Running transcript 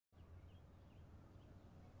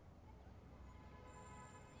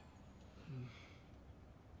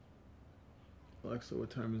Alexa, what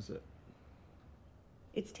time is it?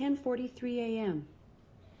 It's 10:43 a.m.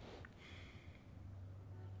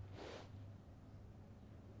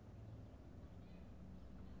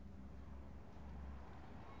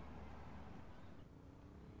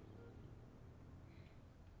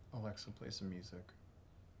 Alexa, play some music.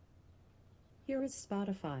 Here is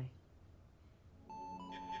Spotify.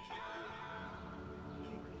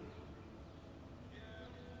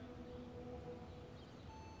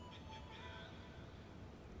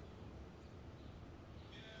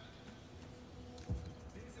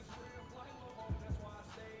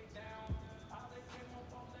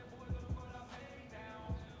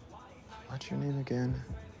 What's your name again?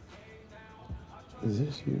 Is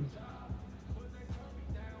this you?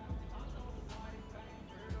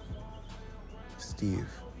 Steve.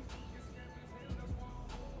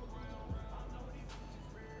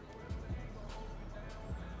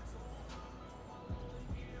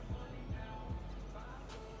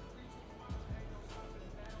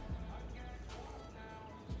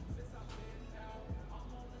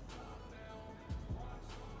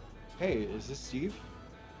 Hey, is this Steve?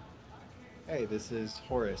 Hey, this is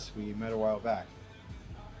Horace. We met a while back.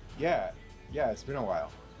 Yeah, it's been a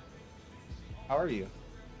while. How are you?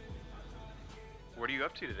 What are you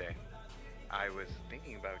up to today? I was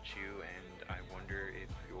thinking about you and I wonder if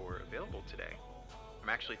you're available today. I'm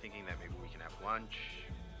actually thinking that maybe we can have lunch,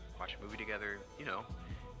 watch a movie together, you know,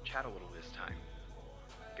 chat a little this time.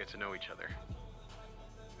 Get to know each other.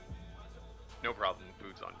 No problem,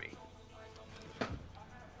 food's on me.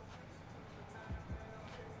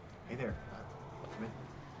 Hey there. Come in.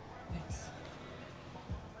 Thanks.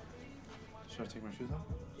 Should I take my shoes off?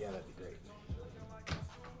 Yeah, that'd be great.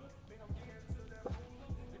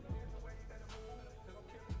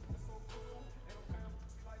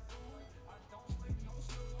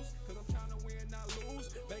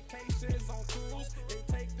 Vacations on cruise, it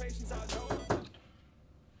take patience, I know.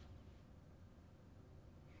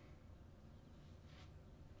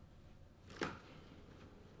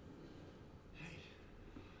 Hey,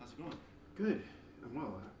 how's it going? Good. I'm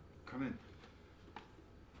well. Come in.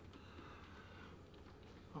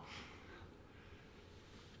 Oh.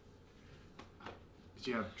 Did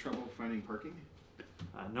you have trouble finding parking?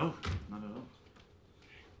 No, not at all.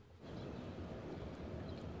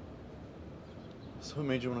 So what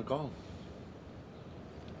made you want to call?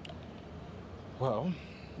 Well,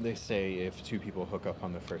 they say if two people hook up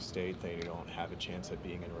on the first date, they don't have a chance at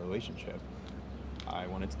being in a relationship. I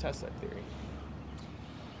wanted to test that theory.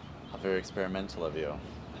 How very experimental of you.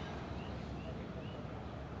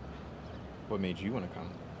 What made you want to come?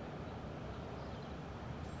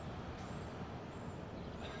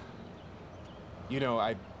 You know,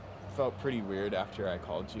 I felt pretty weird after I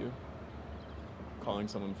called you. Calling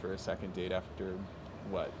someone for a second date after,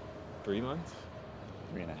 what, 3 months?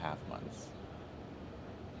 3.5 months.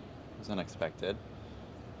 It was unexpected.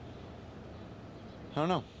 I don't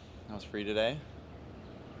know. I was free today.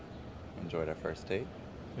 Enjoyed our first date.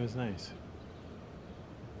 It was nice.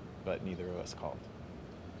 But neither of us called.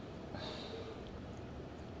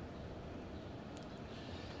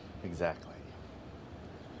 Exactly.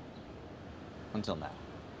 Until now.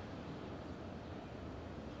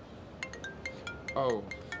 Oh,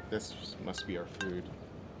 this must be our food.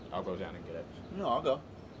 I'll go down and get it. No, I'll go.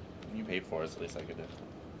 You paid for it, so at least I could do.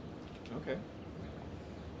 Okay.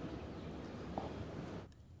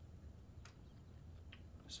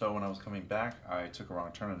 So when I was coming back, I took a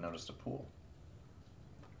wrong turn and noticed a pool.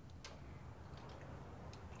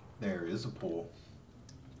 There is a pool,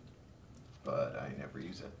 but I never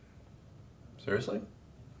use it. Seriously?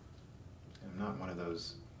 I'm not one of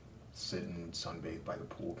those sit and sunbathe by the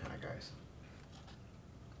pool kind of guys.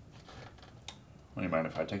 Well, you mind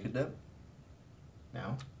if I take a dip?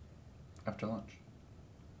 Now? After lunch.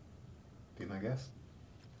 Be my guest.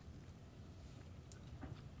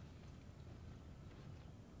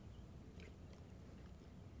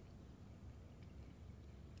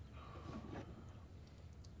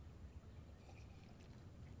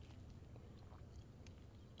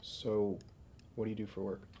 So, what do you do for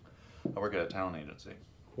work? I work at a talent agency.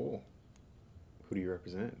 Cool. Who do you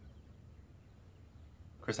represent?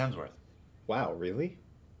 Chris Hemsworth. Wow, really?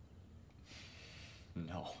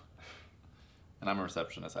 No. And I'm a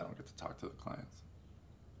receptionist. I don't get to talk to the clients.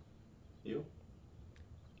 You?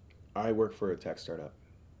 I work for a tech startup.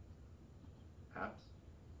 Apps?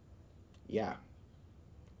 Yeah.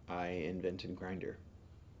 I invented Grindr.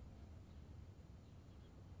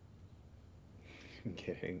 I'm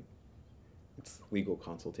kidding. It's legal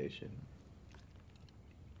consultation.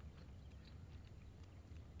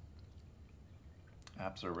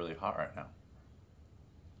 Apps are really hot right now.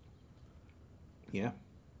 Yeah.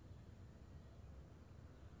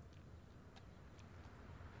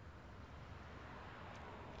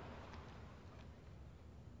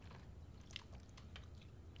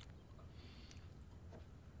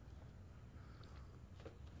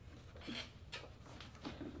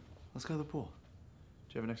 Let's go to the pool.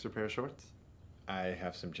 Do you have an extra pair of shorts? I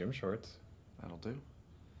have some gym shorts. That'll do.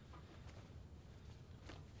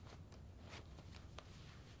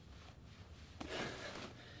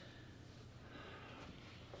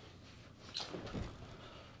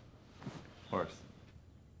 Horace.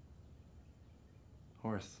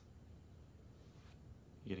 Horace.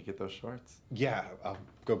 You gonna get those shorts? Yeah, I'll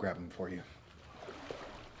go grab them for you.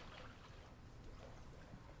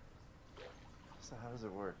 So how does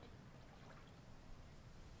it work?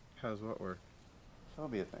 How does what work?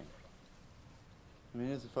 Phobia thing. I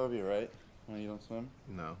mean, it's a phobia, right? When you don't swim?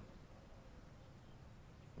 No.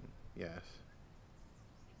 Yes.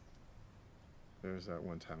 There was that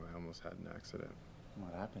one time I almost had an accident.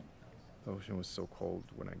 What happened? The ocean was so cold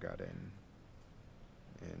when I got in,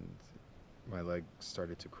 and my leg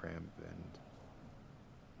started to cramp, and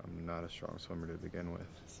I'm not a strong swimmer to begin with.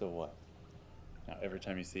 So what? Now, every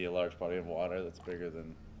time you see a large body of water that's bigger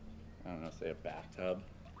than, I don't know, say a bathtub,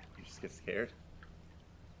 you just get scared?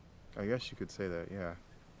 I guess you could say that, yeah.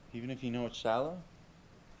 Even if you know it's shallow?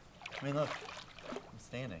 I mean, look, I'm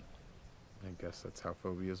standing. I guess that's how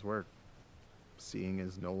phobias work. Seeing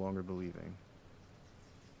is no longer believing.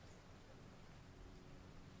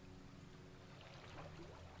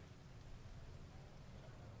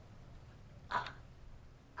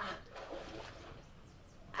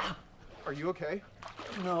 Are you okay?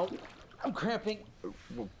 No, I'm cramping.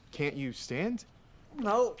 Well, can't you stand?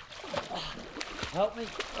 No. Help me.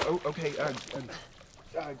 Oh, okay.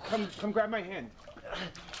 Come grab my hand.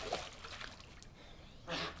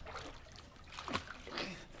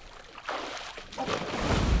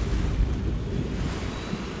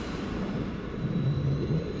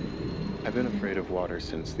 I've been afraid of water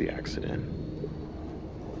since the accident.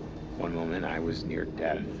 One moment I was near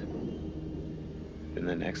death. Then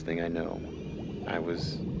the next thing I know, I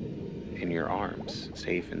was in your arms,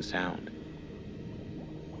 safe and sound.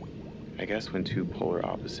 I guess when two polar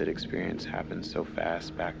opposite experiences happen so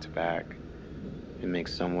fast back to back, it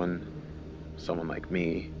makes someone like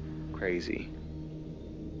me, crazy.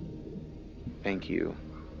 Thank you.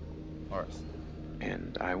 Horace.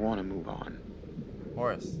 And I want to move on.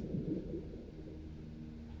 Horace.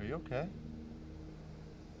 Are you okay?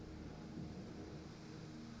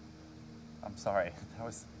 I'm sorry. That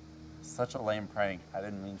was such a lame prank. I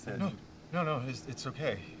didn't mean to. No, it's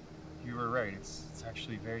okay. You were right. It's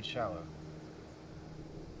actually very shallow.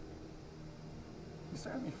 You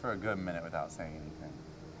stared at me for a good minute without saying anything.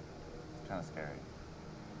 It's kind of scary.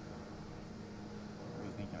 What are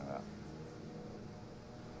you thinking about?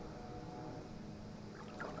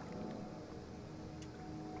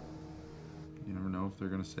 You never know if they're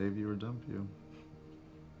gonna save you or dump you.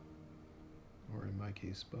 Or in my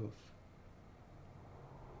case, both.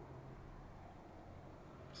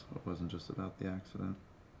 So it wasn't just about the accident.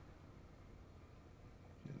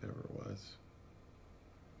 It never was.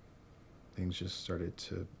 Things just started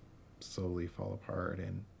to slowly fall apart,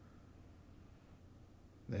 and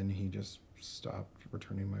then he just stopped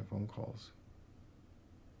returning my phone calls.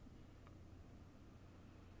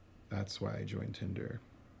 That's why I joined Tinder,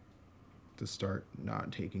 to start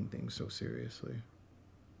not taking things so seriously.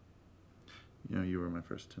 You know, you were my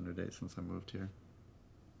first Tinder date since I moved here.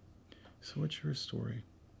 So what's your story?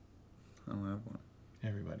 I don't have one.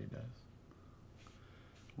 Everybody does.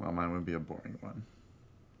 Well, mine would be a boring one.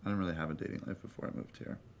 I didn't really have a dating life before I moved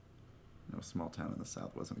here. You know, a small town in the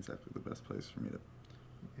South wasn't exactly the best place for me to,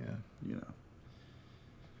 Yeah. you know.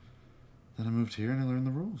 Then I moved here and I learned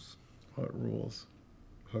the rules. What rules?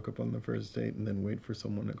 Hook up on the first date and then wait for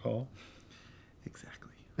someone to call? Exactly.